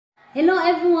Hello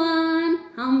everyone,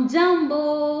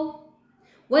 hamjambo.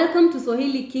 Welcome to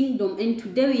Swahili Kingdom, and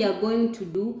today we are going to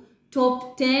do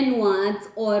top 10 words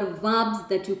or verbs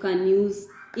that you can use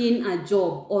in a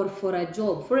job or for a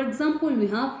job. For example, we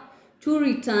have to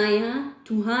retire,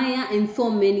 to hire, and so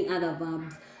many other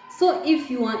verbs. So if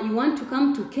you want to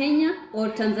come to Kenya or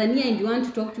Tanzania and you want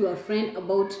to talk to your friend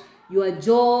about your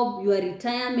job, your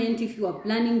retirement, if you are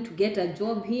planning to get a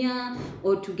job here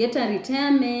or to get a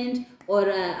retirement, or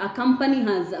a company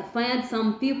has fired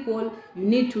some people, you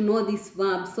need to know this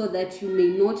verb so that you may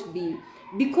not be.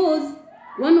 Because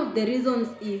one of the reasons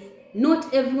is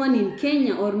not everyone in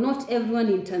Kenya or not everyone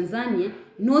in Tanzania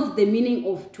knows the meaning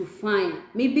of to fire.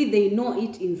 Maybe they know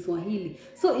it in Swahili.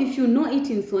 So if you know it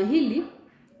in Swahili,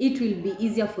 it will be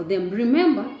easier for them.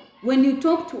 Remember, when you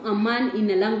talk to a man in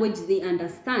a language they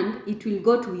understand, it will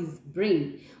go to his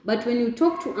brain. But when you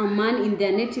talk to a man in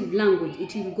their native language,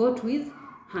 it will go to his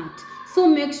heart. So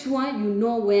make sure you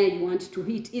know where you want to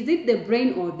hit. Is it the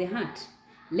brain or the heart?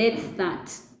 Let's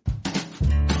start.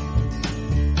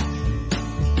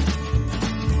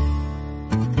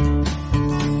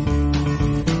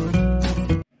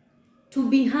 To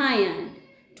be hired.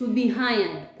 To be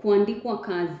hired. Kuandikwa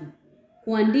kazi.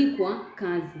 Kuandikwa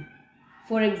kazi.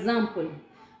 For example,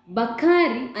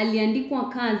 Bakari aliandikwa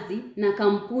kazi na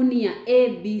kampuni ya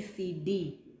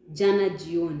ABCD jana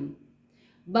jioni.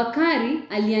 Bakari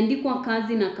aliandikwa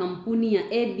kazi na kampuni ya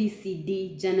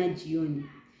ABCD jana jioni.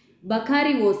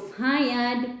 Bakari was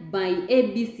hired by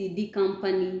ABCD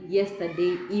company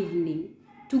yesterday evening.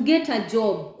 To get a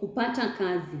job, kupata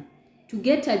kazi. To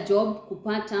get a job,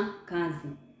 kupata kazi.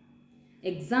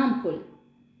 Example,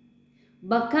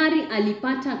 Bakari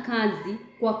alipata kazi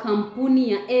kwa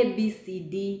kampuni ya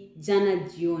ABCD jana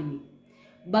jioni.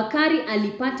 Bakari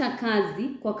alipata kazi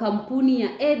kwa kampuni ya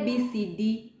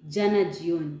ABCD jana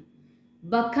jioni.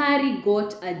 Bakari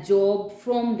got a job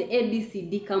from the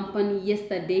ABCD company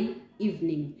yesterday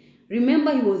evening.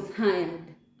 Remember, he was hired.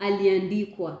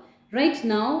 Aliandikwa. Right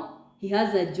now, he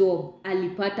has a job.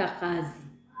 Alipata kazi.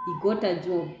 He got a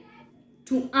job.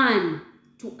 To earn.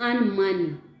 To earn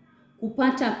money.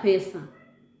 Kupata pesa.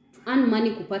 To earn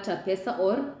money, kupata pesa,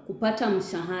 or kupata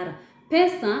mshahara.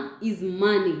 Pesa is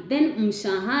money. Then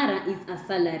mshahara is a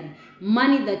salary.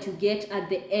 Money that you get at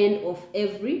the end of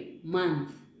every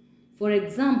month. For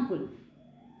example,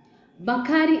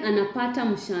 Bakari anapata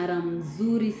mshahara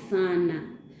mzuri sana.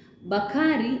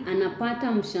 Bakari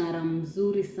anapata mshahara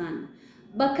mzuri sana.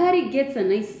 Bakari gets a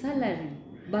nice salary.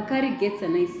 Bakari gets a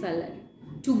nice salary.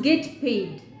 To get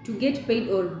paid. To get paid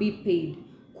or be paid.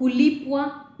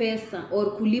 Kulipwa pesa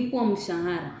or kulipwa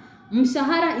mshahara.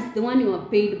 Mshahara is the one you are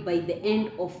paid by the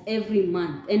end of every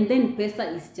month. And then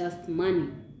pesa is just money.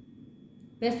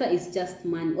 Pesa is just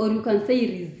money. Or you can say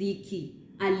riziki,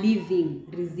 a living.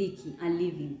 Riziki, a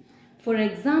living. For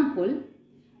example,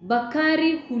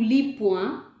 Bakari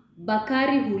hulipwa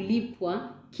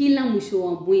kila mwisho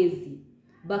wa mwezi.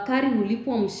 Bakari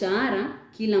hulipwa mshahara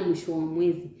kila mwisho wa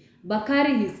mwezi.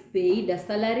 Bakari is paid a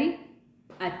salary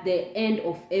at the end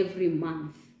of every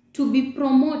month. To be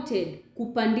promoted,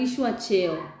 kupandishwa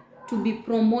cheo. To be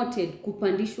promoted,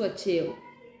 kupandishwa cheo.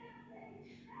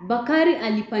 Bakari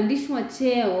alipandishwa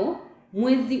cheo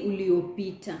mwezi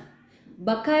uliopita.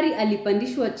 Bakari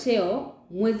alipandishwa cheo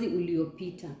mwezi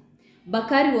uliopita.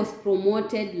 Bakari was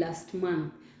promoted last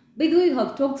month. By the way, we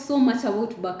have talked so much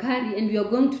about Bakari, and we are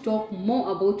going to talk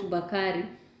more about Bakari.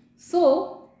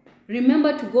 So,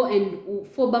 remember to go and,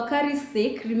 for Bakari's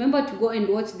sake, remember to go and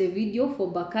watch the video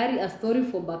for Bakari, a story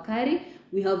for Bakari.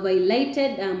 We have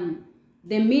highlighted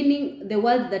the meaning, the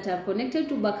words that are connected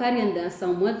to Bakari, and there are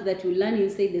some words that you learn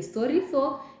inside the story.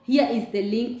 So here is the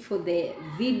link for the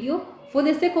video. For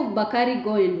the sake of Bakari,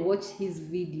 go and watch his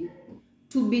video.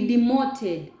 To be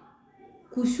demoted,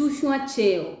 kushushwa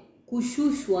cheo.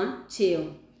 Kushushwa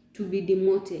cheo. To be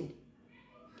demoted.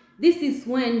 This is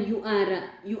when you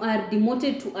are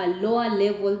demoted to a lower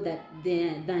level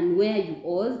than where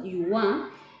you were,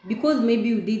 because maybe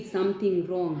you did something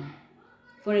wrong.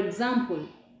 For example,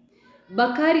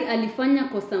 Bakari alifanya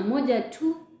kosa moja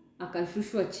tu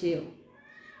akashushwa cheo.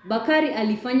 Bakari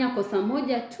alifanya kosa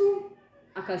moja tu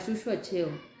akashushwa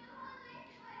cheo.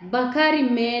 Bakari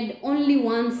made only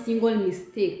one single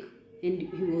mistake and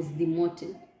he was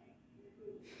demoted.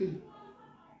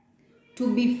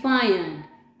 To be fired.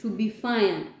 To be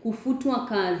fired, kufutwa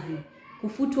kazi,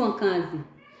 kufutwa kazi.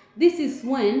 This is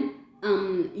when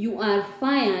you are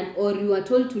fired or you are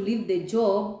told to leave the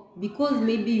job because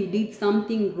maybe you did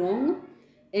something wrong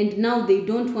and now they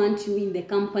don't want you in the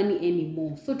company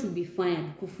anymore. So to be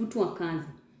fired, kufutwa kazi.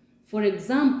 For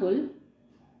example,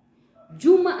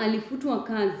 Juma alifutwa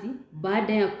kazi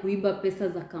baada ya kuiba pesa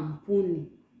za kampuni.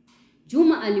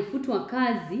 Juma alifutwa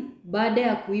kazi baada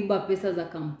ya kuiba pesa za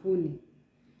kampuni.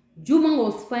 Juma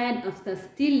was fired after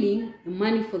stealing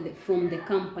money from the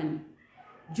company.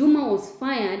 Juma was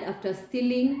fired after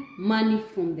stealing money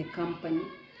from the company.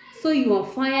 So you are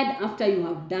fired after you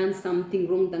have done something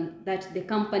wrong that the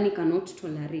company cannot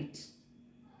tolerate.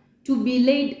 To be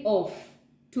laid off.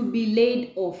 To be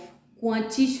laid off.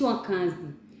 Kuachishwa kazi.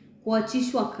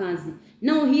 Kuachishwa kazi.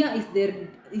 Now here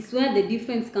is where the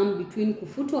difference comes between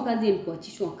kufutwa kazi and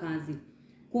kuachishwa kazi.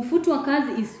 Kufutwa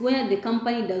kazi is where the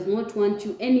company does not want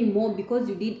you anymore because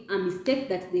you did a mistake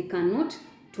that they cannot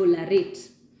tolerate.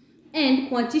 And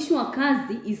kuachishwa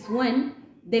kazi is when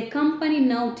the company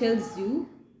now tells you,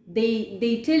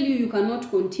 they tell you cannot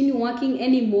continue working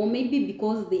anymore, maybe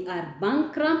because they are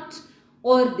bankrupt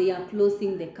or they are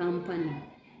closing the company.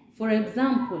 For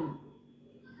example,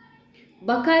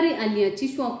 Bakari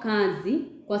aliachishwa kazi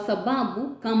kwa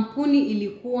sababu kampuni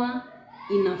ilikuwa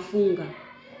inafunga.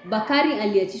 Bakari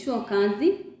aliachishwa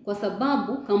kazi kwa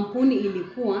sababu kampuni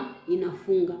ilikuwa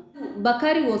inafunga.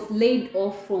 Bakari was laid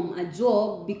off from a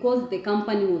job because the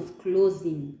company was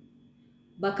closing.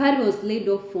 Bakari was laid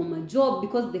off from a job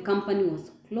because the company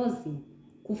was closing.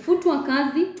 Kufutwa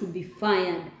kazi, to be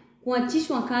fired.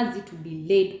 Kuachishwa kazi, to be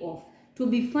laid off. To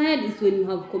be fired is when you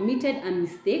have committed a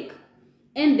mistake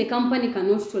and the company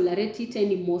cannot tolerate it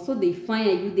anymore, so they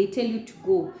fire you, they tell you to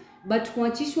go. But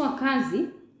kuachishwa kazi,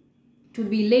 to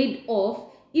be laid off,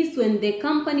 is when the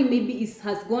company maybe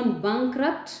has gone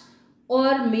bankrupt,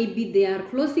 or maybe they are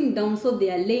closing down, so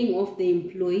they are laying off the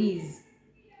employees,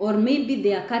 or maybe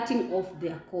they are cutting off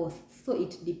their costs. So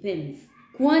it depends.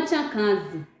 Kuacha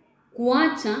kazi.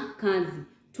 Kuacha kazi.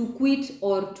 To quit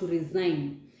or to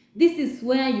resign. This is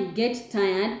where you get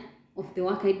tired of the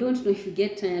work. I don't know if you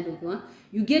get tired of the work.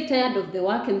 You get tired of the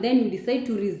work and then you decide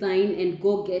to resign and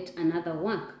go get another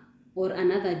work or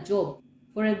another job.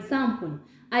 For example,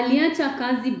 aliacha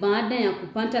kazi baada ya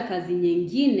kupata kazi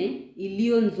nyingine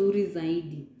iliyo nzuri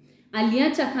zaidi.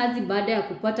 Aliacha kazi baada ya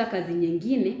kupata kazi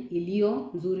nyingine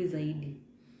iliyo nzuri zaidi.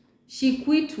 She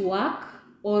quit work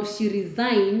or she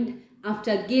resigned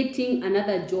after getting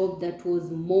another job that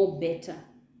was more better.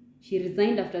 She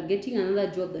resigned after getting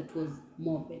another job that was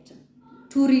more better.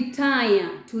 To retire,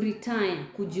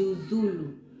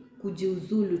 kujiuzulu,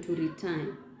 to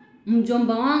retire.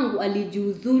 Mjomba wangu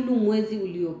alijiuzulu mwezi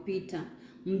uliopita.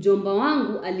 Mjomba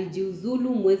wangu alijiuzulu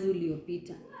mwezi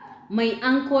uliopita. My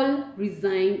uncle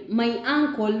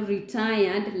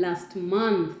retired last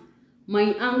month.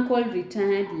 My uncle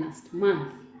retired last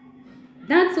month.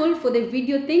 That's all for the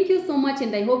video. Thank you so much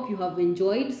and I hope you have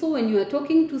enjoyed. So when you are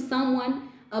talking to someone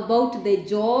about the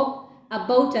job,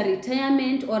 about a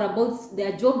retirement, or about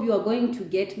the job you are going to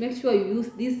get, make sure you use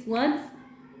these words,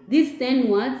 these 10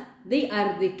 words. They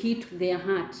are the key to their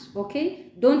heart,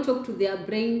 okay? Don't talk to their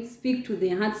brain, speak to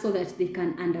their heart so that they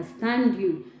can understand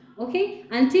you, okay?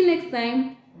 Until next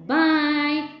time,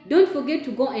 bye. Don't forget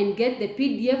to go and get the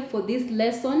PDF for this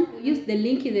lesson. Use the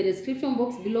link in the description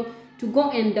box below to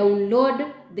go and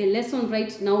download the lesson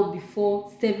right now before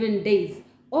 7 days,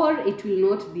 or it will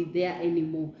not be there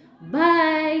anymore.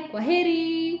 Bye. Kwaheri.